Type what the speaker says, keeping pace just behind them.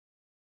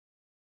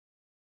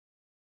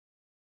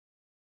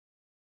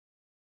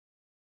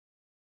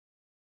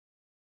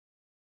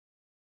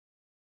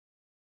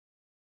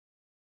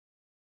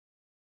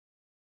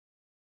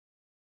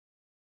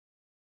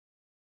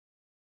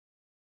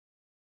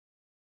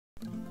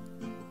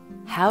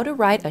How to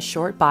write a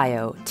short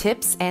bio,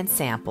 tips and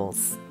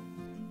samples.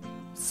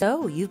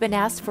 So, you've been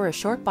asked for a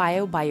short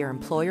bio by your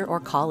employer or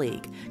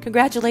colleague.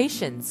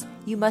 Congratulations!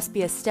 You must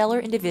be a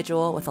stellar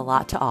individual with a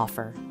lot to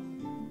offer.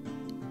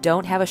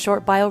 Don't have a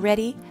short bio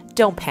ready?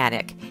 Don't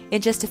panic. In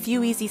just a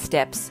few easy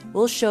steps,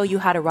 we'll show you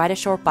how to write a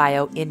short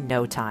bio in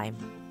no time.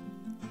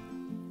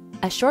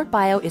 A short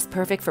bio is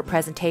perfect for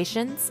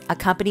presentations, a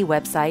company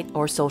website,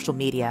 or social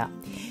media.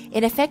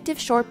 An effective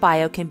short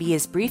bio can be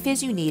as brief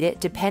as you need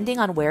it depending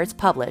on where it's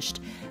published,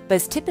 but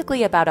is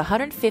typically about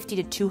 150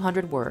 to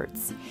 200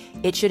 words.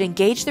 It should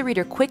engage the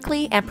reader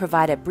quickly and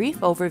provide a brief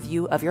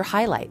overview of your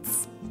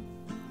highlights.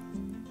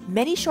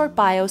 Many short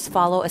bios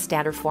follow a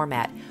standard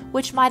format,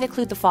 which might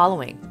include the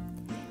following: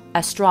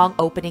 a strong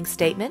opening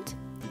statement,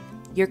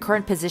 your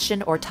current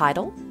position or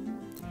title,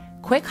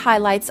 quick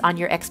highlights on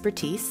your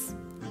expertise,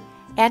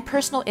 and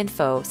personal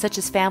info such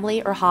as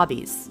family or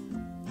hobbies.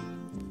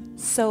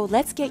 So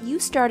let's get you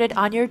started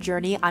on your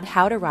journey on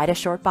how to write a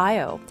short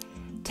bio.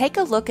 Take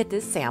a look at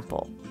this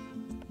sample.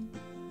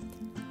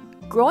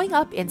 Growing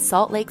up in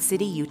Salt Lake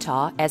City,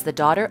 Utah, as the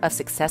daughter of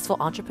successful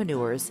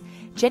entrepreneurs,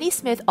 Jenny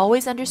Smith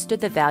always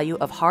understood the value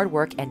of hard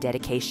work and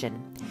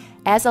dedication.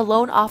 As a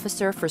loan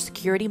officer for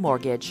Security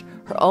Mortgage,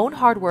 her own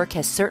hard work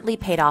has certainly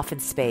paid off in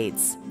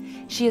spades.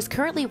 She is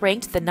currently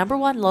ranked the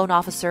 #1 loan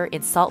officer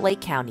in Salt Lake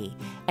County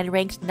and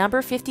ranked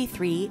number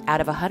 53 out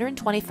of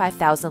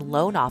 125,000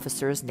 loan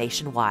officers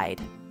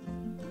nationwide.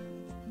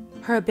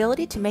 Her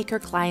ability to make her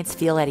clients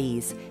feel at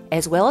ease,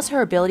 as well as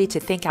her ability to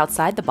think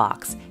outside the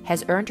box,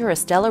 has earned her a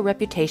stellar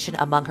reputation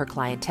among her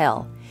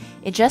clientele.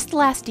 In just the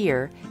last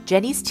year,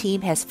 Jenny's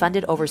team has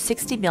funded over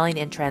 $60 million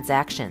in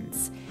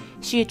transactions.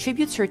 She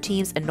attributes her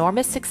team's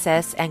enormous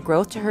success and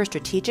growth to her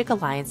strategic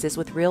alliances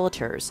with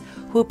realtors,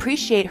 who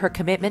appreciate her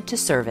commitment to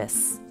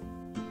service.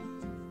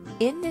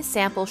 In this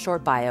sample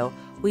short bio,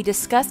 we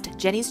discussed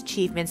Jenny's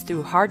achievements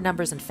through hard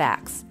numbers and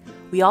facts.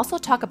 We also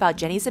talk about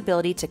Jenny's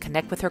ability to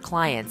connect with her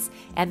clients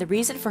and the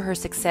reason for her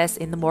success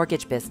in the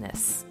mortgage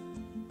business.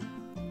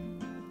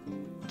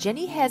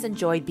 Jenny has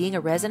enjoyed being a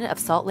resident of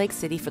Salt Lake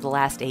City for the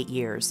last 8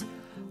 years.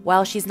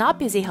 While she's not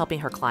busy helping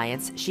her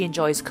clients, she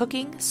enjoys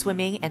cooking,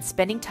 swimming, and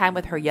spending time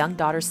with her young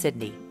daughter,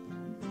 Sydney.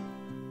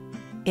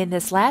 In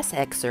this last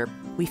excerpt,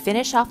 we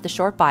finish off the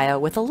short bio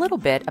with a little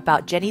bit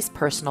about Jenny's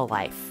personal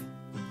life.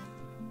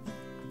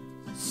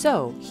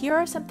 So, here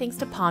are some things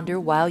to ponder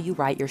while you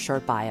write your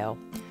short bio.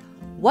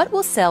 What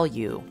will sell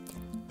you?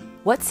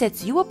 What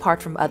sets you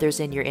apart from others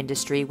in your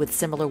industry with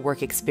similar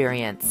work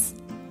experience?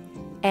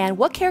 And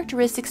what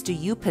characteristics do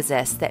you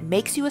possess that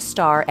makes you a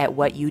star at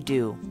what you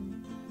do?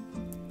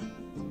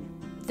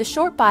 The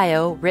short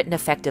bio, written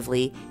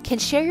effectively, can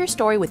share your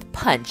story with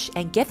punch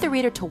and get the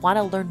reader to want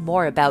to learn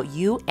more about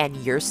you and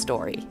your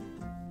story.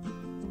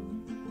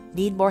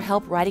 Need more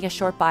help writing a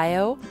short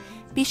bio?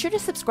 Be sure to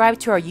subscribe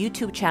to our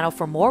YouTube channel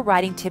for more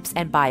writing tips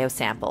and bio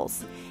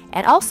samples.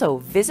 And also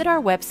visit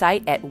our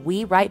website at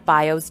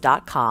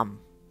wewritebios.com.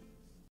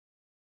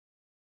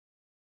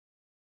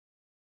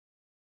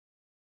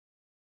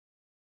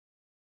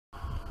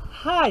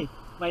 Hi,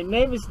 my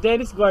name is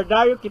Dennis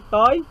Guardario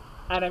Quitoy,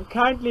 and I'm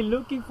currently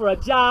looking for a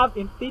job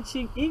in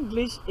teaching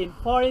English in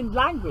foreign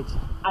language.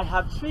 I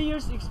have 3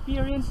 years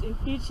experience in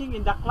teaching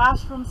in the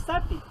classroom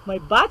setting. My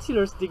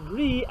bachelor's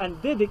degree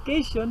and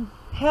dedication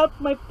helped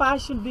my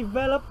passion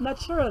develop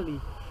naturally.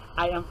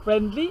 I am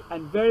friendly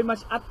and very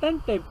much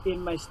attentive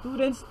in my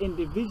students'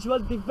 individual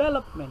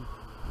development.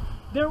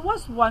 There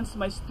was once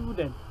my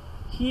student.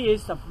 He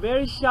is a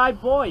very shy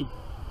boy.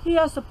 He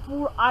has a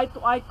poor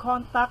eye-to-eye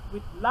contact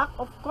with lack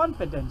of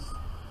confidence.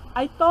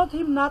 I taught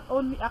him not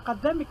only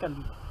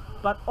academically,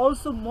 but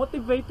also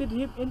motivated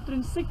him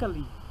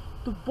intrinsically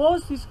to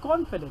boost his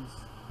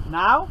confidence.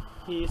 Now,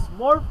 he is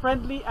more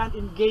friendly and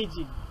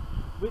engaging,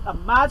 with a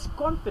matched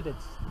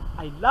confidence.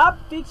 I love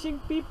teaching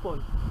people.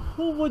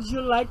 Who would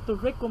you like to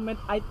recommend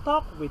I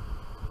talk with?